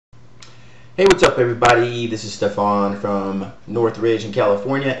Hey, what's up everybody? This is Stefan from Northridge in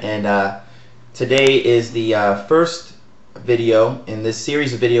California, and today is the first video in this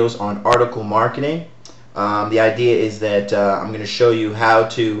series of videos on article marketing. The idea is that I'm going to show you how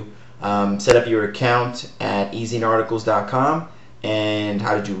to set up your account at easyinarticles.com and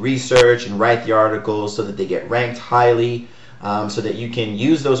how to do research and write the articles so that they get ranked highly, so that you can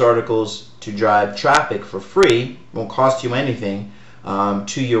use those articles to drive traffic for free. It won't cost you anything.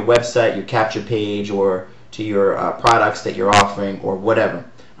 To your website, your capture page, or to your products that you're offering, or whatever.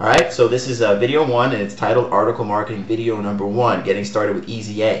 Alright, so this is video 1, and it's titled Article Marketing Video Number 1, Getting Started with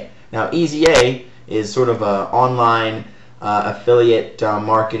Easy A. Now, Easy A is sort of an online affiliate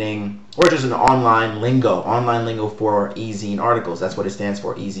marketing, or just an online lingo for e-zine articles. That's what it stands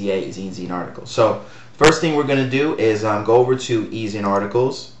for, Easy A, e-zine articles. So, first thing we're going to do is go over to e-zine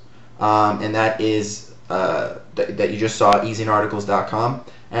articles, and that is that you just saw, easyinarticles.com,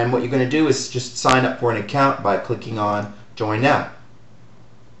 and what you're going to do is just sign up for an account by clicking on Join Now.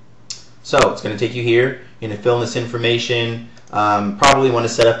 So it's going to take you here. You're going to fill in this information. Probably want to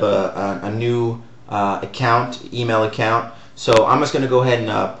set up a new account, email account. So I'm just going to go ahead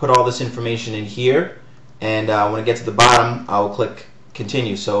and put all this information in here, and when I get to the bottom, I'll click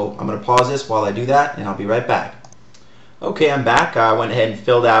Continue. So I'm going to pause this while I do that, and I'll be right back. Okay, I'm back. I went ahead and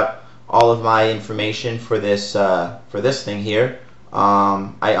filled out all of my information for this thing here.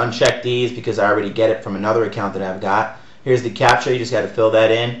 I unchecked these because I already get it from another account that I've got. Here's the captcha. You just got to fill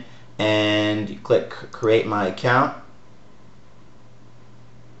that in, and you click Create My Account,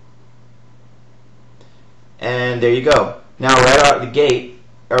 and there you go. Now right out of the gate,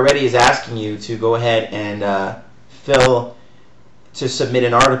 already is asking you to go ahead and to submit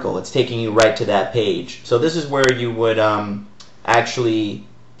an article. It's taking you right to that page. So this is where you would actually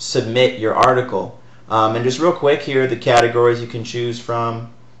submit your article. And just real quick, here are the categories you can choose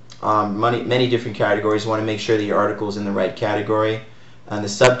from. Many different categories. You want to make sure that your article is in the right category and the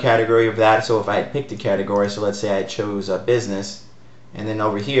subcategory of that. So if I had picked a category, so let's say I chose business, and then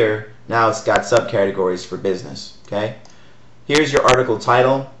over here now it's got subcategories for business. Okay, here's your article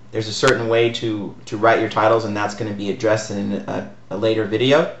title. There's a certain way to write your titles, and that's going to be addressed in a later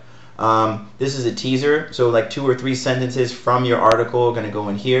video. This is a teaser, so like 2 or 3 sentences from your article are going to go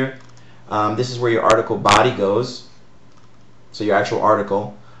in here. This is where your article body goes, so your actual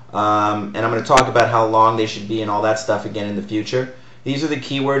article. And I'm going to talk about how long they should be and all that stuff again in the future. These are the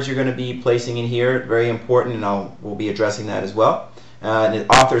keywords you're going to be placing in here, very important, and we'll be addressing that as well. The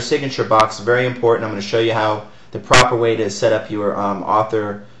author signature box is very important. I'm going to show you how the proper way to set up your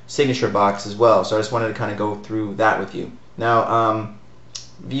author signature box as well. So I just wanted to kind of go through that with you. Now,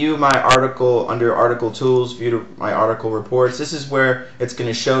 view my article under article tools, view my article reports. This is where it's going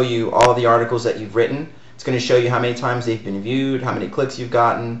to show you all the articles that you've written. It's going to show you how many times they've been viewed, how many clicks you've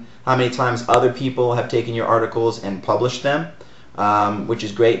gotten, how many times other people have taken your articles and published them, which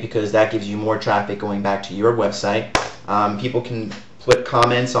is great because that gives you more traffic going back to your website. People can put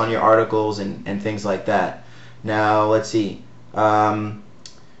comments on your articles and things like that. Now let's see. The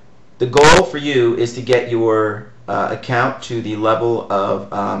goal for you is to get your account to the level of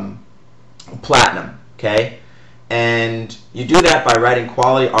platinum, okay? And you do that by writing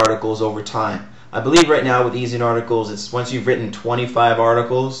quality articles over time. I believe right now with e-zine articles, it's once you've written 25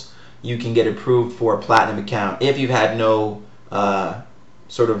 articles, you can get approved for a platinum account if you've had no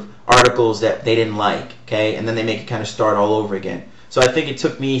sort of articles that they didn't like, okay? And then they make it kind of start all over again. So I think it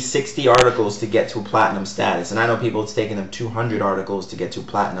took me 60 articles to get to a platinum status, and I know people it's taken them 200 articles to get to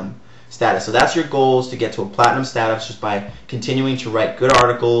platinum status. So that's your goal, is to get to a platinum status just by continuing to write good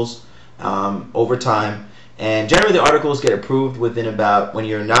articles over time. And generally the articles get approved within about, when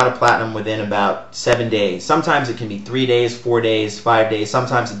you're not a platinum, within about 7 days. Sometimes it can be 3 days, 4 days, 5 days.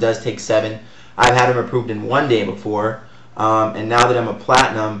 Sometimes it does take 7. I've had them approved in 1 day before. And now that I'm a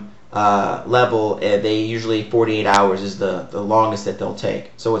platinum level, they usually 48 hours is the longest that they'll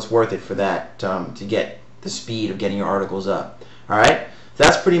take. So it's worth it for that, to get the speed of getting your articles up. Alright?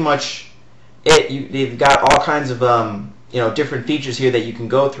 That's pretty much it. They've got all kinds of different features here that you can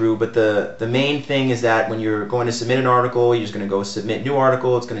go through, but the main thing is that when you're going to submit an article, you're just going to go submit new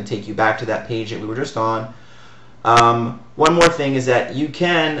article. It's going to take you back to that page that we were just on. One more thing is that you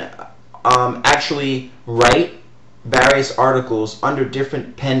can actually write various articles under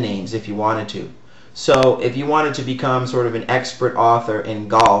different pen names if you wanted to. So if you wanted to become sort of an expert author in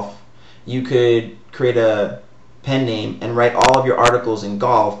golf, you could create a pen name and write all of your articles in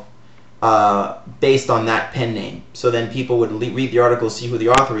golf based on that pen name. So then people would read the article, see who the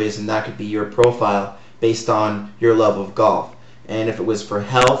author is, and that could be your profile based on your love of golf. And if it was for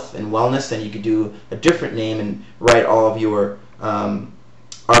health and wellness, then you could do a different name and write all of your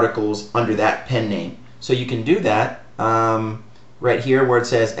articles under that pen name. So you can do that right here where it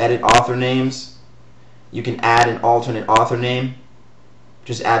says edit author names. You can add an alternate author name.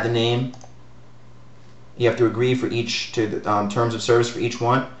 Just add the name. You have to agree for each to the terms of service for each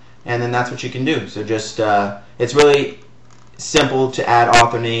one, and then that's what you can do. So just it's really simple to add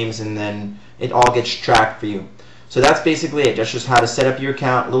author names, and then it all gets tracked for you. So that's basically it. That's just how to set up your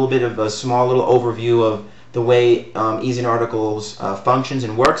account. A little bit of a small little overview of the way Easy Articles functions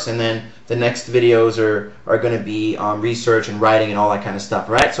and works, and then the next videos are going to be research and writing and all that kind of stuff.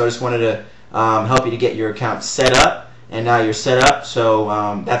 Right? So I just wanted to help you to get your account set up, and now you're set up.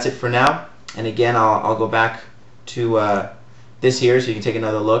 So that's it for now. And again, I'll go back to this here so you can take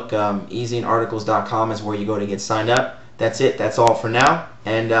another look. EasyArticles.com is where you go to get signed up. That's it. That's all for now,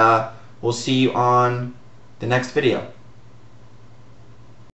 and we'll see you on the next video.